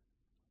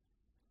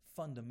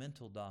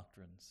fundamental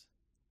doctrines.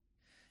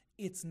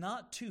 It's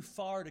not too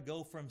far to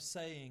go from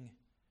saying,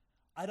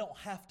 I don't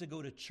have to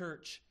go to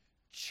church.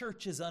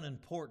 Church is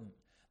unimportant.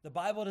 The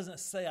Bible doesn't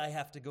say I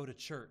have to go to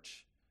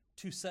church,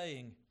 to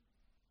saying,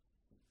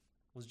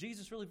 was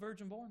Jesus really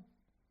virgin born?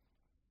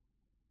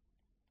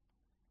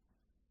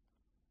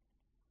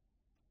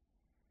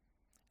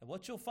 And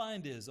what you'll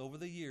find is, over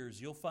the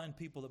years, you'll find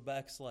people that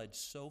backslide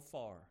so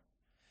far.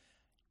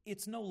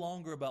 It's no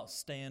longer about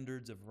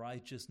standards of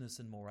righteousness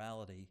and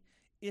morality.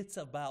 It's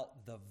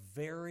about the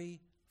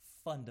very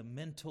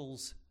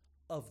fundamentals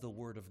of the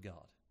Word of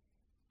God.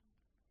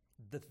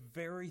 The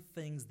very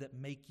things that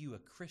make you a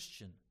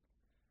Christian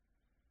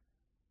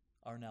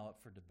are now up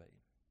for debate.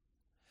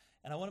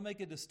 And I want to make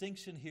a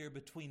distinction here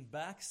between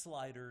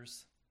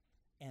backsliders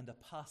and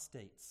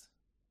apostates.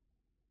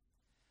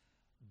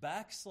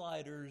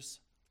 Backsliders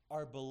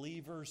are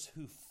believers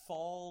who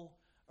fall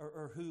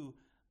or who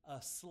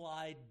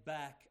slide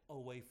back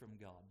away from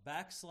God.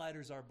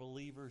 Backsliders are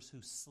believers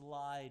who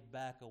slide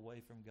back away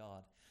from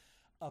God.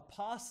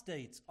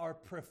 Apostates are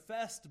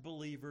professed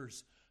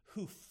believers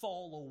who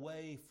fall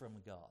away from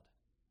God.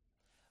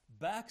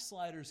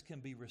 Backsliders can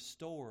be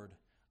restored.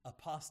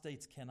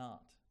 Apostates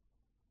cannot.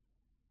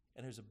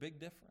 And there's a big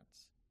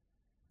difference.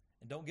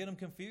 And don't get them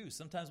confused.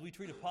 Sometimes we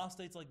treat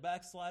apostates like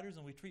backsliders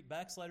and we treat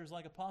backsliders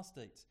like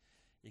apostates.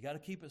 You got to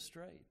keep it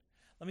straight.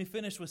 Let me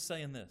finish with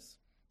saying this.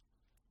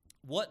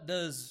 What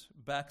does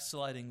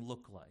backsliding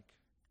look like?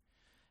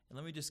 And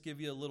let me just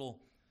give you a little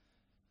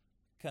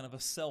kind of a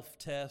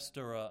self-test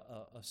or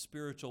a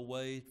spiritual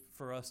way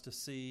for us to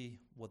see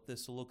what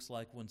this looks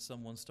like when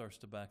someone starts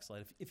to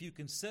backslide. If you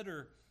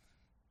consider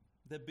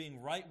that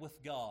being right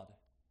with God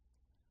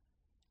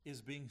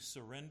is being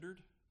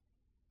surrendered,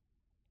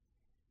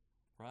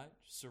 right?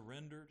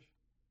 Surrendered,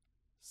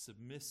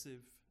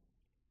 submissive,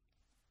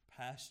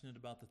 passionate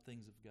about the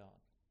things of God.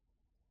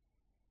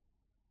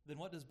 Then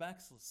what does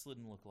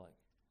backsliding look like?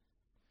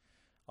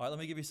 All right, let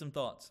me give you some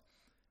thoughts.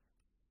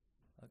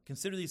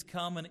 Consider these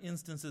common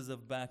instances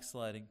of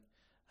backsliding.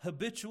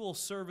 Habitual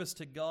service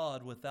to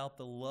God without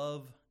the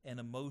love and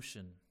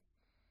emotion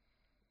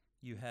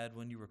you had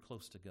when you were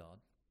close to God.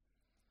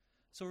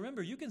 So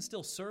remember, you can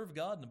still serve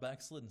God in a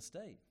backslidden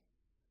state.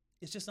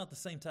 It's just not the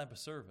same type of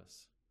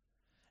service.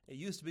 It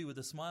used to be with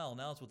a smile,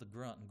 now it's with a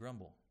grunt and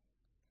grumble.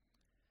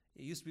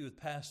 It used to be with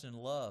passion and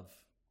love,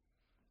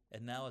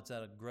 and now it's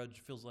out of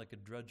grudge, feels like a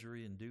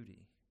drudgery and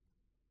duty.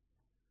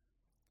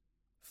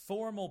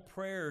 Formal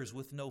prayers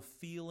with no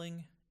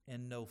feeling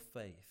and no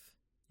faith.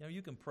 You know,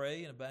 you can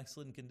pray in a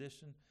backslidden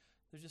condition.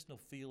 There's just no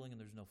feeling and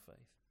there's no faith.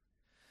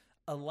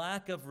 A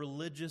lack of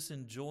religious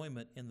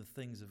enjoyment in the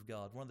things of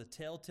God. One of the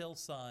telltale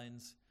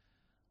signs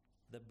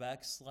that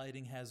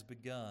backsliding has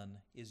begun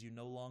is you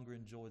no longer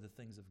enjoy the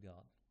things of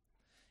God.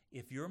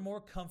 If you're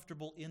more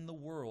comfortable in the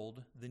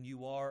world than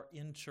you are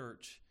in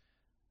church,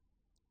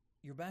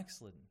 you're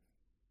backslidden.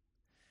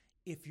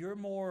 If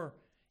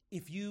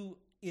you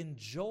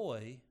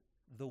enjoy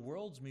the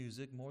world's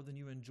music more than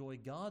you enjoy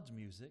God's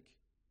music,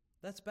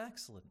 that's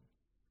backslidden.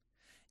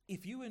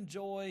 If you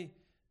enjoy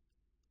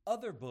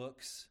other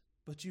books,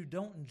 but you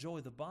don't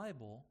enjoy the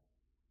Bible,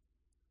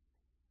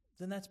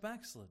 then that's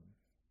backslidden.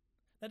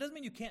 That doesn't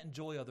mean you can't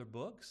enjoy other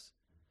books.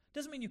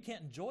 Doesn't mean you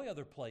can't enjoy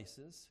other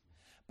places.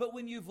 But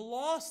when you've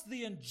lost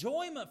the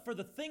enjoyment for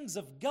the things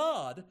of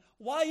God,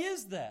 why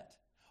is that?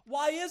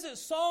 Why is it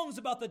songs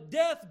about the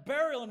death,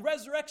 burial, and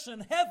resurrection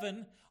in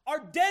heaven are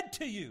dead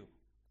to you?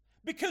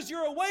 Because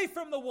you're away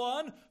from the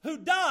one who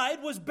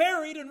died, was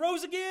buried, and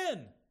rose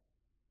again.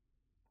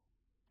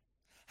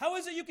 How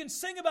is it you can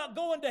sing about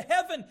going to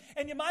heaven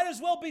and you might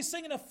as well be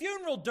singing a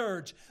funeral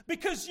dirge?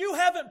 Because you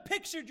haven't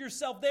pictured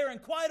yourself there in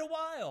quite a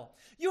while.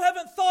 You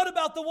haven't thought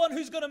about the one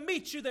who's going to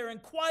meet you there in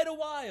quite a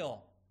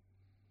while.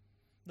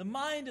 The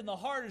mind and the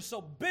heart are so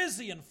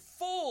busy and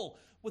full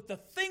with the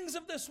things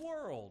of this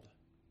world.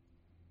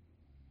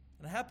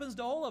 And it happens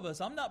to all of us.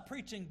 I'm not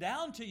preaching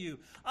down to you.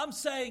 I'm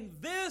saying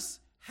this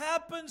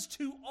happens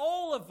to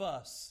all of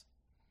us.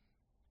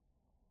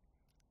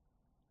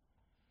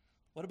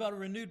 What about a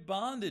renewed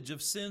bondage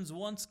of sins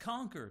once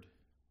conquered?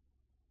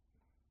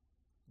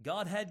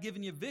 God had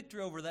given you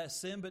victory over that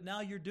sin, but now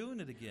you're doing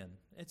it again.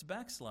 It's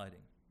backsliding.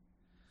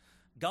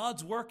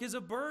 God's work is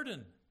a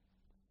burden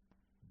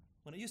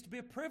when it used to be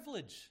a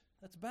privilege.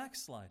 That's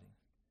backsliding.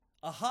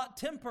 A hot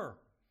temper.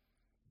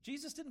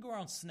 Jesus didn't go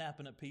around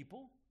snapping at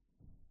people.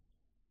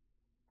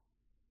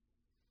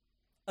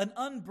 An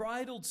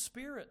unbridled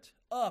spirit.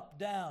 Up,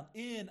 down,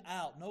 in,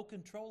 out. No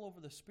control over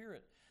the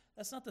spirit.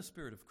 That's not the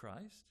spirit of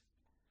Christ.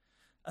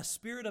 A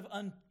spirit of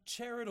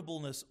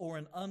uncharitableness or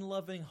an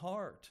unloving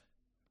heart.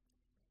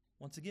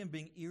 Once again,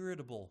 being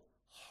irritable,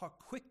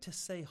 quick to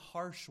say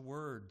harsh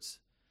words.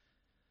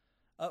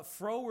 A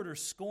froward or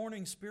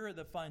scorning spirit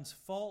that finds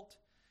fault,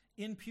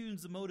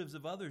 impugns the motives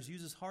of others,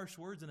 uses harsh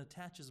words and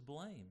attaches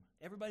blame.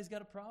 Everybody's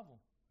got a problem.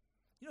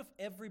 You know, if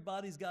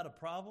everybody's got a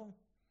problem,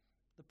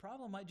 the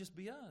problem might just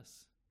be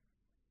us.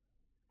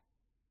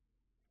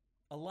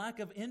 A lack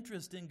of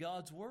interest in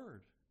God's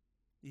Word.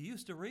 You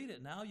used to read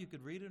it. Now you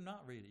could read it or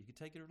not read it. You could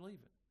take it or leave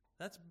it.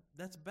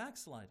 That's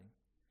backsliding.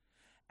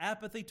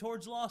 Apathy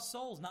towards lost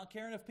souls, not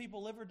caring if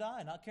people live or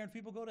die, not caring if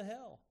people go to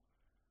hell.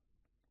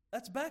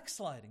 That's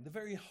backsliding. The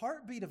very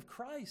heartbeat of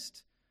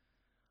Christ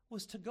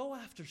was to go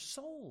after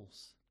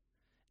souls.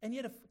 And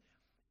yet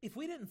if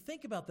we didn't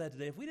think about that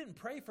today, if we didn't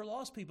pray for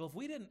lost people, if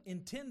we didn't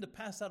intend to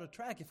pass out a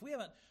tract, if we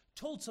haven't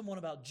told someone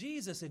about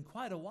Jesus in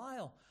quite a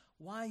while,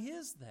 why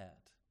is that?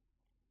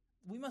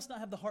 We must not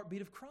have the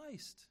heartbeat of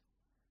Christ.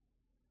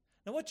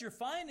 Now what you're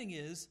finding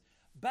is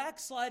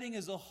backsliding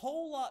is a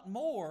whole lot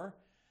more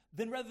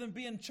than rather than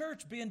being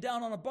church, being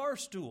down on a bar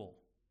stool.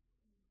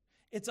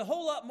 It's a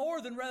whole lot more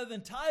than rather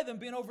than tithing,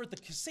 being over at the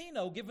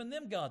casino, giving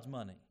them God's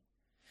money.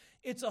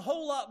 It's a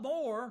whole lot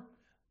more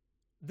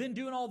than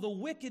doing all the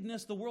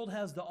wickedness the world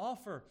has to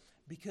offer.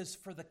 Because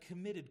for the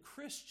committed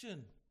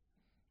Christian,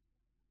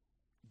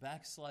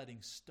 backsliding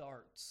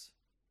starts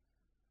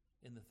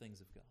in the things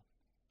of God.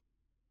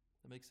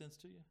 That make sense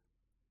to you?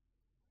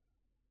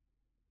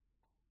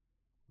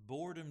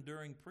 Boredom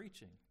during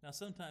preaching. Now,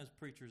 sometimes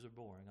preachers are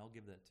boring. I'll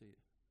give that to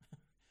you.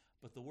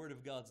 But the Word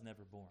of God's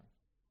never boring.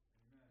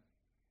 Amen.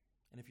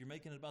 And if you're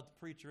making it about the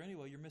preacher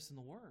anyway, you're missing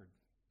the Word.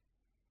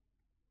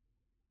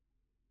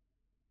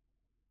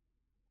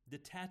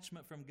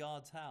 Detachment from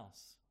God's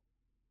house.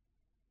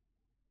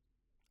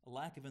 A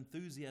lack of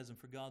enthusiasm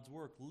for God's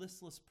work.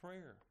 Listless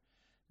prayer.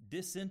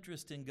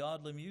 Disinterest in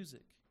godly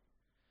music.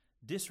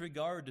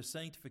 Disregard to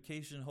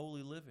sanctification and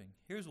holy living.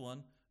 Here's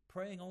one.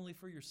 Praying only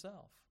for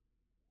yourself.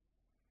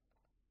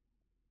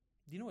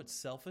 Do you know it's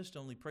selfish to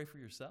only pray for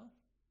yourself?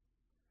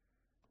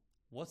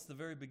 What's the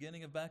very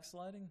beginning of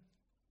backsliding?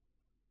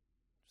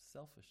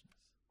 Selfishness.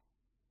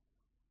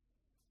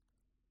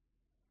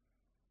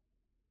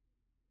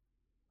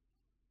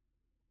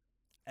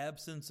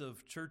 Absence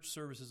of church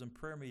services and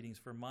prayer meetings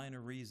for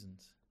minor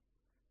reasons.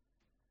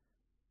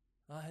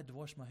 I had to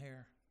wash my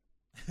hair.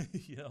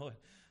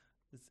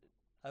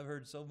 I've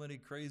heard so many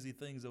crazy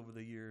things over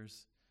the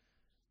years.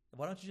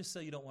 Why don't you just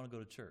say you don't want to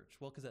go to church?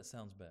 Well, because that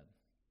sounds bad.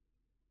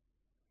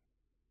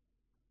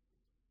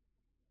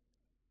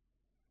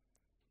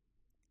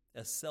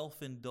 A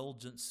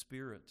self-indulgent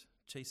spirit,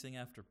 chasing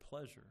after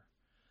pleasure.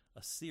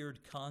 A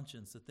seared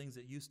conscience, the things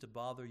that used to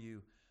bother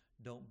you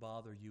don't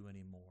bother you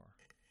anymore.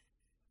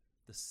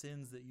 The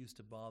sins that used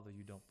to bother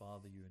you don't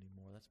bother you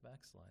anymore. That's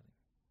backsliding.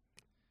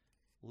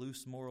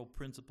 Loose moral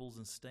principles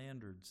and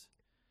standards.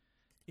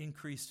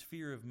 Increased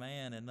fear of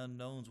man and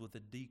unknowns with a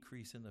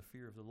decrease in the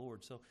fear of the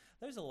Lord. So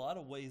there's a lot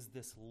of ways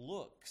this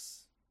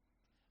looks.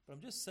 But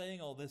I'm just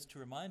saying all this to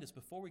remind us,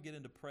 before we get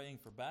into praying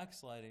for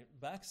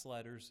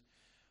backsliders,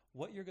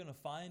 what you're going to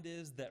find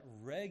is that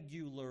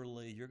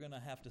regularly you're going to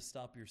have to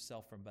stop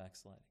yourself from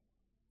backsliding.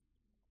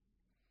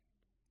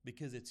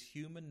 Because it's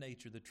human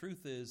nature. The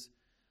truth is,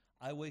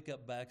 I wake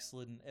up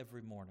backslidden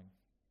every morning.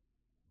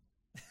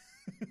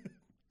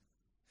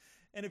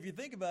 And if you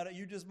think about it,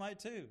 you just might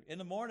too. In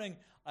the morning,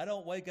 I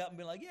don't wake up and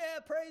be like, yeah,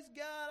 praise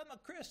God, I'm a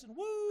Christian.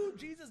 Woo,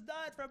 Jesus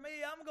died for me.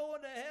 I'm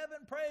going to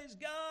heaven. Praise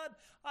God.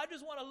 I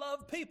just want to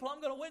love people.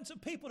 I'm going to win some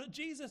people to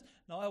Jesus.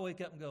 No, I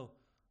wake up and go,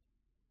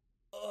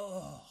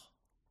 oh,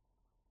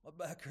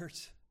 my back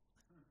hurts.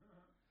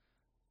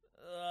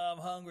 I'm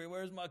hungry.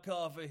 Where's my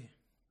coffee?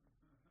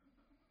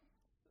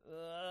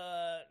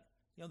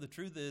 The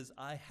truth is,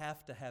 I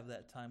have to have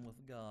that time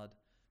with God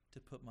to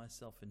put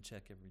myself in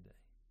check every day.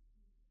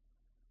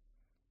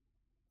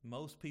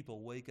 Most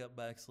people wake up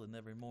backslidden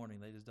every morning.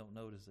 They just don't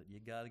notice it. You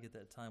got to get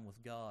that time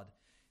with God.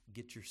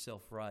 Get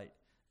yourself right.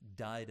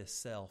 Die to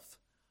self.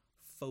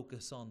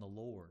 Focus on the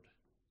Lord.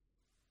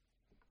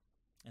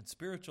 And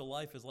spiritual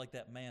life is like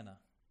that manna.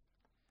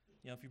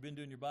 If you've been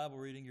doing your Bible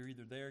reading, you're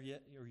either there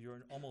yet or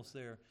you're almost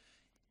there.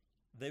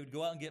 They would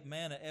go out and get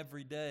manna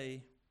every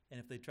day, and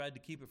if they tried to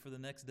keep it for the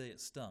next day, it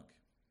stunk.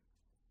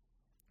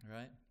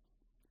 Right?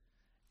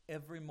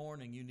 Every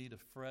morning you need a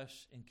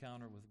fresh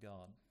encounter with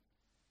God,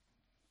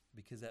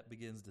 because that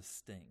begins to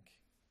stink.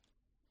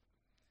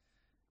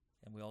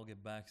 And we all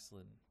get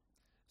backslidden.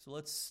 So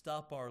let's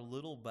stop our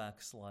little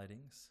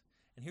backslidings.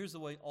 And here's the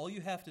way. All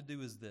you have to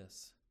do is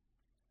this.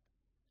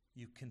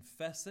 You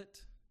confess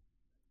it,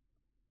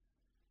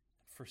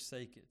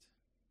 forsake it.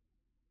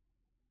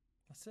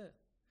 That's it.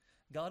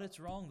 God, it's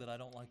wrong that I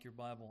don't like your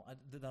Bible,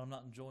 that I'm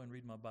not enjoying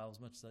reading my Bible as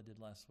much as I did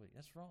last week.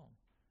 That's wrong.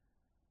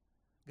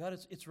 God,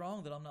 it's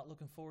wrong that I'm not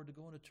looking forward to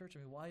going to church. I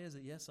mean, why is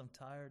it? Yes, I'm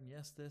tired, and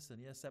yes, this,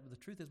 and yes, that. But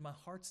the truth is, my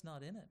heart's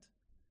not in it.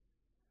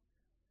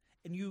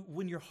 And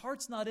when your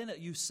heart's not in it,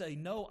 you say,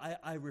 no,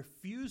 I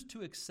refuse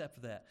to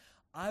accept that.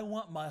 I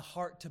want my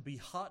heart to be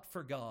hot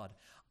for God.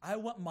 I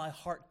want my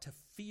heart to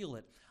feel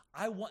it.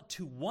 I want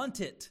to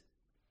want it.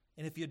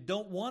 And if you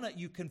don't want it,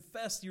 you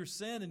confess your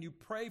sin and you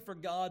pray for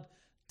God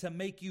to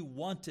make you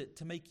want it,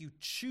 to make you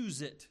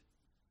choose it.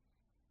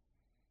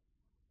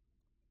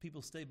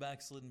 People stay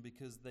backslidden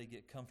because they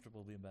get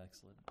comfortable being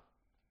backslidden.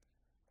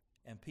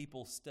 And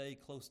people stay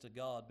close to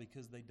God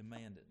because they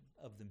demand it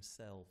of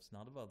themselves,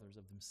 not of others,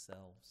 of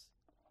themselves.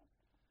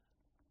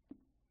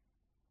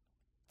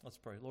 Let's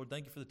pray. Lord,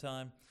 thank you for the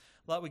time.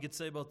 A lot we could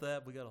say about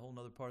that. We got a whole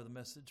other part of the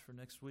message for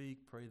next week.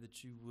 Pray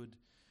that you would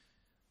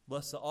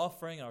bless the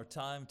offering, our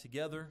time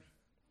together.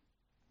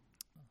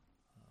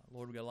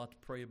 Lord, we got a lot to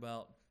pray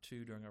about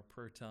too during our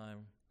prayer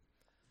time.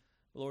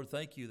 Lord,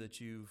 thank you that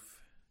you've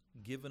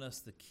given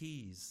us the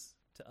keys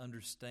to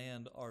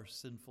understand our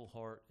sinful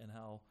heart and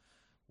how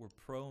we're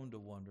prone to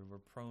wonder, we're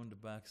prone to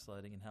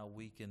backsliding, and how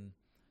we can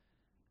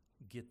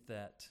get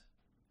that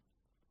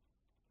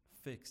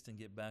fixed and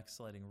get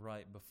backsliding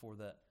right before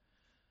that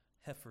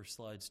heifer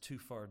slides too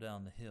far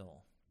down the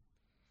hill.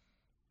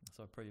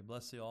 So I pray you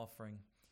bless the offering.